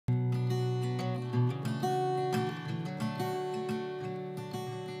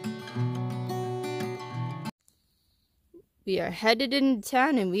We are headed into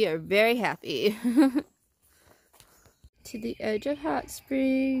town and we are very happy. To the edge of hot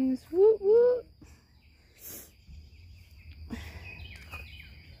springs. Woo woo.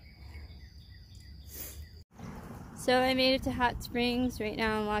 So I made it to hot springs. Right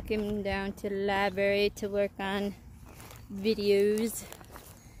now I'm walking down to the library to work on videos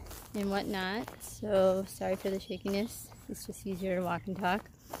and whatnot. So sorry for the shakiness. It's just easier to walk and talk.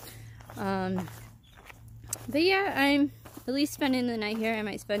 But yeah, I'm at least spending the night here. I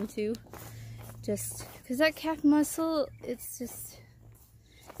might spend 2. Just because that calf muscle, it's just,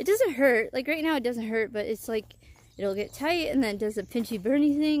 it doesn't hurt. Like right now it doesn't hurt, but it's like it'll get tight and then it does a pinchy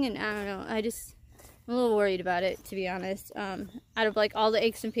burny thing, and I don't know. I'm a little worried about it, to be honest. Out of like all the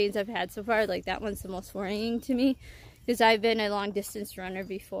aches and pains I've had so far, like that one's the most worrying to me, because I've been a long distance runner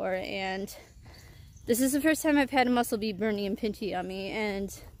before, and this is the first time I've had a muscle be burny and pinchy on me,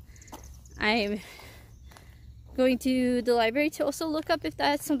 and I'm going to the library to also look up if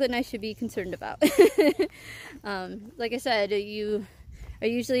that's something I should be concerned about. Like I said, you are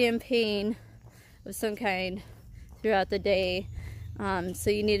usually in pain of some kind throughout the day, so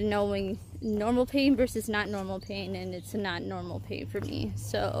you need to know when normal pain versus not normal pain, and it's not normal pain for me.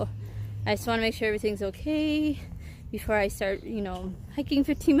 So I just want to make sure everything's okay before I start, you know, hiking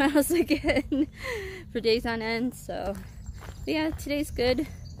 15 miles again for days on end. So but yeah, today's good.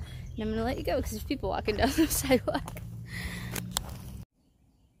 And I'm gonna let you go because there's people walking down the sidewalk.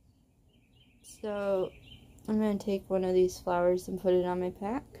 So I'm gonna take one of these flowers and put it on my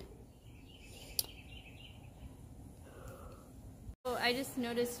pack. So I just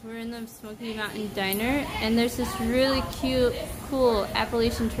noticed we're in the Smoky Mountain Diner, and there's this really cute, cool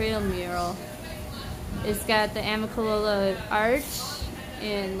Appalachian Trail mural. It's got the Amicalola Arch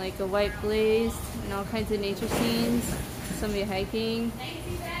and like a white blaze and all kinds of nature scenes. Somebody hiking.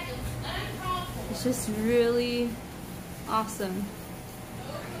 It's just really awesome.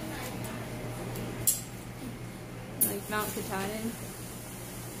 Like Mount Katahdin.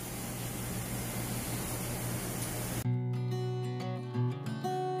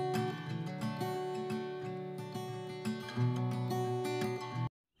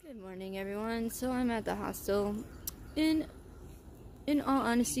 Good morning, everyone. So I'm at the hostel. In all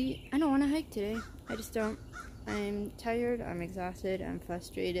honesty, I don't want to hike today. I just don't. I'm tired, I'm exhausted, I'm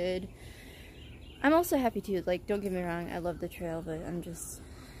frustrated. I'm also happy too, like, don't get me wrong, I love the trail, but I'm just,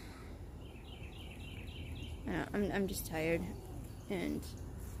 I don't know, I'm just tired, and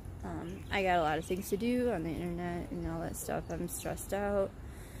I got a lot of things to do on the internet and all that stuff. I'm stressed out.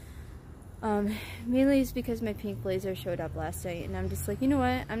 Mainly it's because my pink blazer showed up last night, and I'm just like, you know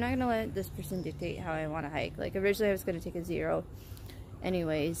what, I'm not gonna let this person dictate how I want to hike. Like, originally I was gonna take a 0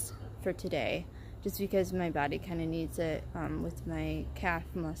 anyways for today, just because my body kind of needs it with my calf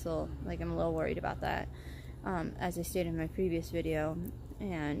muscle. Like, I'm a little worried about that, as I stated in my previous video.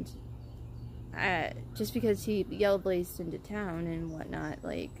 And just because he yellow blazed into town and whatnot,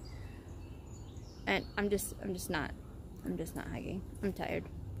 like, and I'm just not hiking. I'm tired,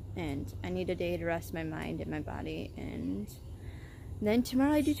 and I need a day to rest my mind and my body. And then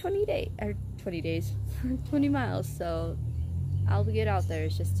tomorrow I do 20 days, 20 miles. So I'll get out there.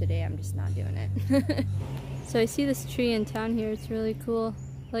 It's just today I'm just not doing it. So I see this tree in town here. It's really cool.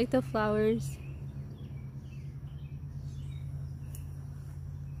 I like the flowers.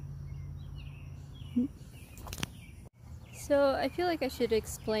 So I feel like I should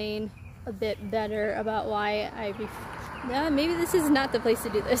explain a bit better about why maybe this is not the place to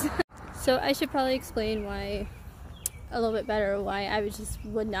do this. So I should probably explain why a little bit better why I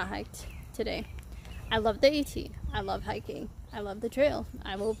would not hike today. I love the AT. I love hiking. I love the trail.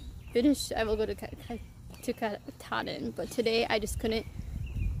 I will go to Katahdin, but today I just couldn't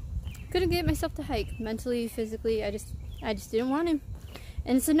get myself to hike. Mentally, physically, I just didn't want to.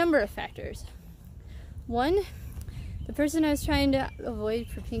 And it's a number of factors. One, the person I was trying to avoid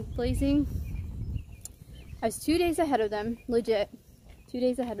for pink blazing, I was 2 days ahead of them, legit, 2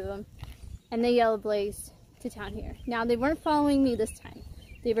 days ahead of them, and they yellow blazed to town here. Now, they weren't following me this time.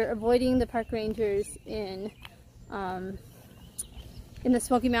 They were avoiding the park rangers in the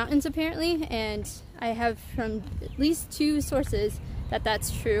Smoky Mountains, apparently, and I have from at least 2 sources that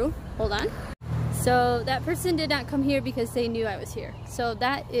that's true. Hold on. So that person did not come here because they knew I was here. So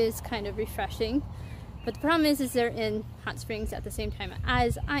that is kind of refreshing. But the problem is they're in hot springs at the same time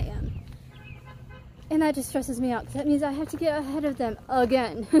as I am. And that just stresses me out because that means I have to get ahead of them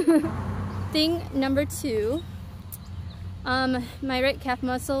again. Thing number 2, my right calf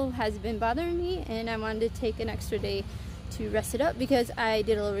muscle has been bothering me, and I wanted to take an extra day to rest it up because I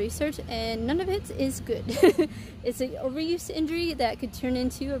did a little research and none of it is good. It's an overuse injury that could turn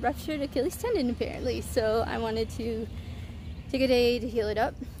into a ruptured Achilles tendon, apparently. So I wanted to take a day to heal it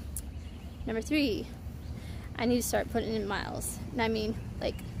up. Number 3, I need to start putting in miles. And I mean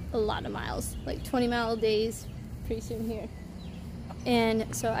like a lot of miles, like 20-mile days pretty soon here.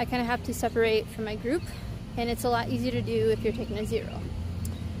 And so I kind of have to separate from my group, and it's a lot easier to do if you're taking a 0.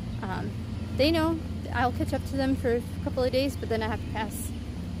 They know I'll catch up to them for a couple of days, but then I have to pass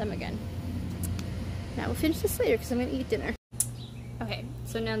them again. Now we'll finish this later because I'm gonna eat dinner. Okay,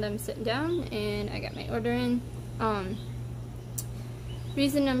 so now that I'm sitting down and I got my order in,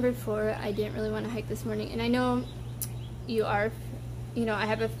 reason number 4, I didn't really want to hike this morning, and I know you are, you know, I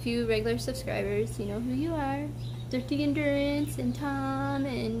have a few regular subscribers, you know who you are, Dirty Endurance, and Tom,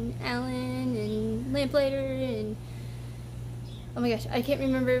 and Alan, and Lamplighter, and oh my gosh, I can't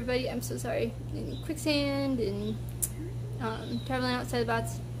remember everybody, I'm so sorry, and Quicksand, and Traveling Outside the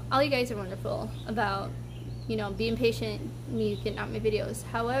Box. All you guys are wonderful about, you know, being patient, me getting out my videos.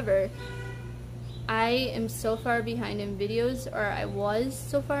 However, I am so far behind in videos, or I was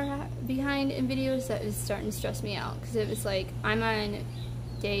so far behind in videos, that it was starting to stress me out, because it was like, I'm on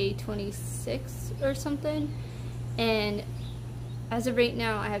day 26 or something, and as of right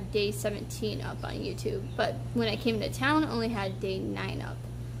now, I have day 17 up on YouTube, but when I came to town, I only had day 9 up.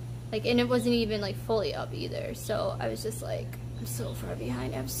 Like, and it wasn't even like fully up either, so I was just like, I'm so far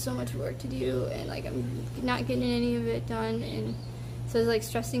behind, I have so much work to do, and like, I'm not getting any of it done, and so I was like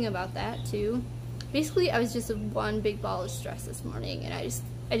stressing about that too. Basically, I was just one big ball of stress this morning, and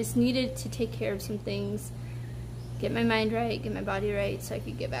I just needed to take care of some things, get my mind right, get my body right, so I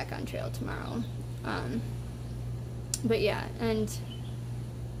could get back on trail tomorrow. But yeah, and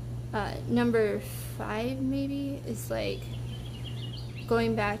number 5 maybe is like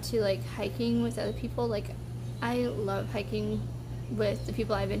going back to like hiking with other people. Like, I love hiking with the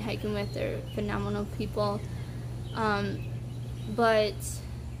people I've been hiking with. They're phenomenal people, but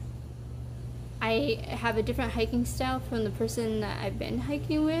I have a different hiking style from the person that I've been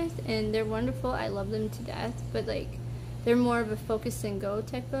hiking with, and they're wonderful. I love them to death, but like, they're more of a focus and go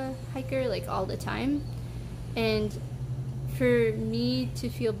type of hiker, like all the time. And for me to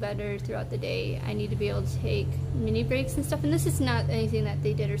feel better throughout the day, I need to be able to take mini breaks and stuff. And this is not anything that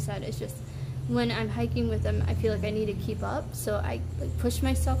they did or said, it's just when I'm hiking with them, I feel like I need to keep up, so I like push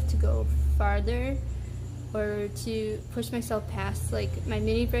myself to go farther, or to push myself past like my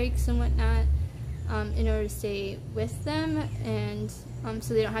mini breaks and whatnot, in order to stay with them, and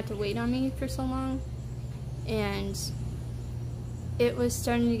so they don't have to wait on me for so long. And it was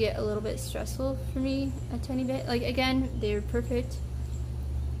starting to get a little bit stressful for me a tiny bit. Like, again, they were perfect,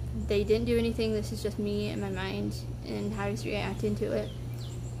 they didn't do anything, this is just me and my mind and how I was reacting to it.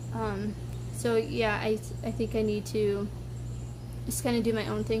 So yeah, I think I need to just kind of do my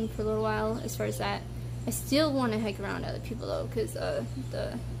own thing for a little while as far as that. I still want to hike around other people though, because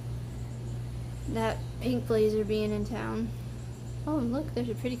that pink blazer being in town. Oh, look, there's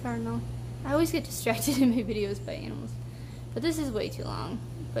a pretty cardinal. I always get distracted in my videos by animals, but this is way too long.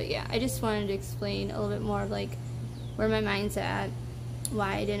 But yeah, I just wanted to explain a little bit more of like where my mind's at,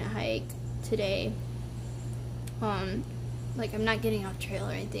 why I didn't hike today. Like, I'm not getting off trail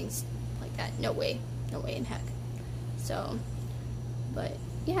or anything like that. No way in heck. So, but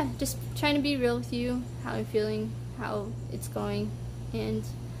yeah, just trying to be real with you, how I'm feeling, how it's going,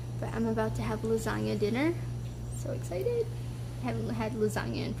 but I'm about to have lasagna dinner. So excited. I haven't had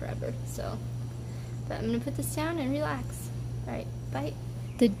lasagna in forever, so. But I'm gonna put this down and relax. Alright, bye.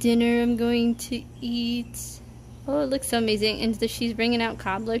 The dinner I'm going to eat. Oh, it looks so amazing. And she's bringing out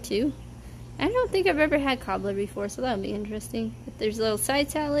cobbler too. I don't think I've ever had cobbler before, so that'll be interesting. But there's a little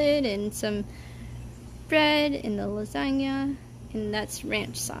side salad and some bread and the lasagna. And that's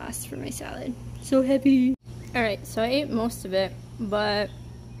ranch sauce for my salad. So heavy. Alright, so I ate most of it, but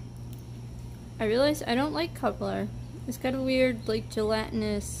I realized I don't like cobbler. It's got a weird, like,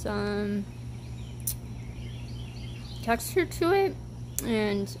 gelatinous texture to it,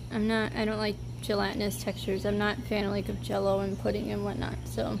 and I don't like gelatinous textures. I'm not a fan of, like, of jello and pudding and whatnot,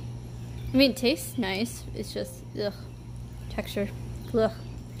 so, I mean, it tastes nice, it's just, ugh, texture, ugh.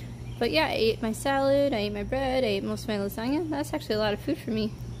 But yeah, I ate my salad, I ate my bread, I ate most of my lasagna. That's actually a lot of food for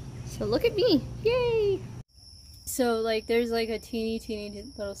me, so look at me, yay! So, like, there's like a teeny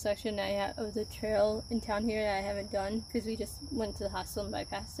little section of the trail in town here that I haven't done because we just went to the hostel and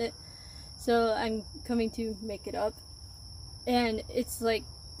bypassed it. So I'm coming to make it up, and it's like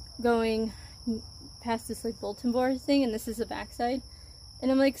going past this like bulletin board thing, and this is the backside, and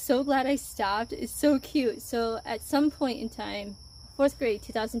I'm like so glad I stopped. It's so cute. So at some point in time, 4th grade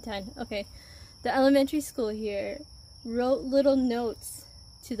 2010, okay, the elementary school here wrote little notes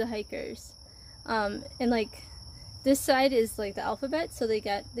to the hikers, and like this side is like the alphabet, so they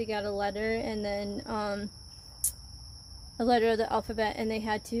got a letter, and then a letter of the alphabet, and they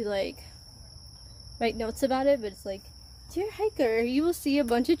had to like write notes about it, but it's like, dear hiker, you will see a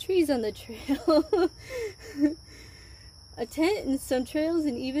bunch of trees on the trail. A tent and some trails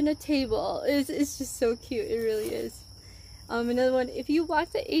and even a table. It's just so cute. It really is. Another one, if you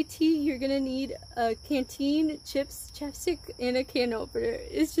walk the AT, you're gonna need a canteen, chips, chapstick, and a can opener.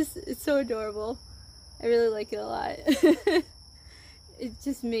 It's so adorable. I really like it a lot.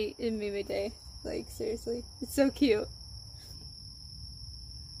 It made my day. Like, seriously. It's so cute.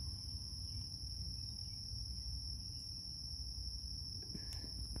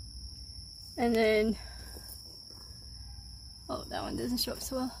 And then, oh, that one doesn't show up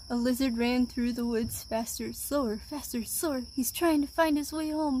so well. A lizard ran through the woods faster, slower, faster, slower. He's trying to find his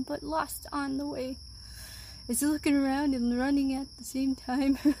way home, but lost on the way. As he's looking around and running at the same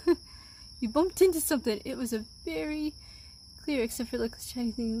time, he bumped into something. It was a very clear, except for like this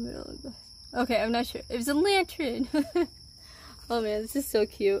shiny thing in the middle of the... Okay, I'm not sure. It was a lantern. Oh man, this is so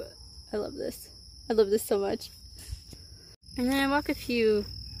cute. I love this. I love this so much. And then I walk a few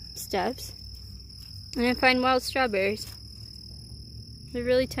steps, and I find wild strawberries. They're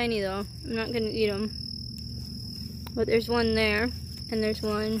really tiny though. I'm not gonna eat them. But there's one there, and there's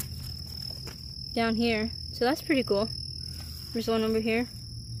one down here. So that's pretty cool. There's one over here.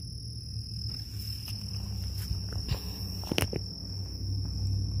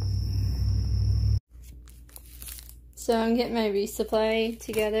 So I'm getting my resupply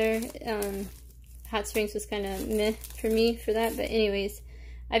together. Hot Springs was kind of meh for me for that. But anyways,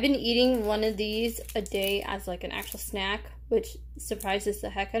 I've been eating one of these a day as like an actual snack, which surprises the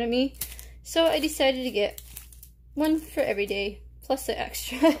heck out of me. So I decided to get one for every day, plus an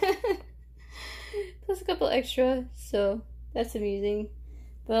extra. Plus a couple extra, so that's amusing.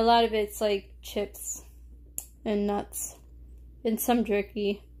 But a lot of it's like chips and nuts and some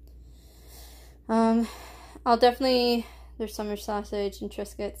jerky. I'll definitely, there's summer sausage and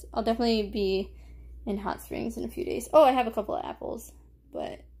Triscuits. I'll definitely be in Hot Springs in a few days. Oh, I have a couple of apples,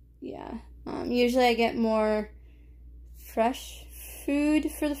 but yeah. Usually I get more fresh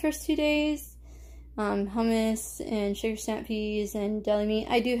food for the first 2 days. Hummus and sugar snap peas and deli meat.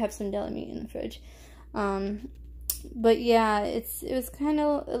 I do have some deli meat in the fridge. But yeah, it was kind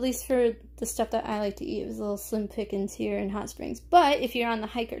of, at least for the stuff that I like to eat, it was a little slim pickings here in Hot Springs. But if you're on the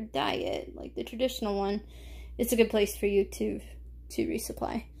hiker diet, like the traditional one, it's a good place for you to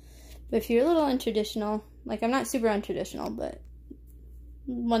resupply. But if you're a little untraditional, like I'm not super untraditional, but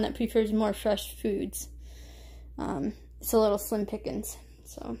one that prefers more fresh foods, it's a little slim pickings.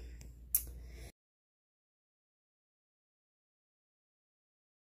 So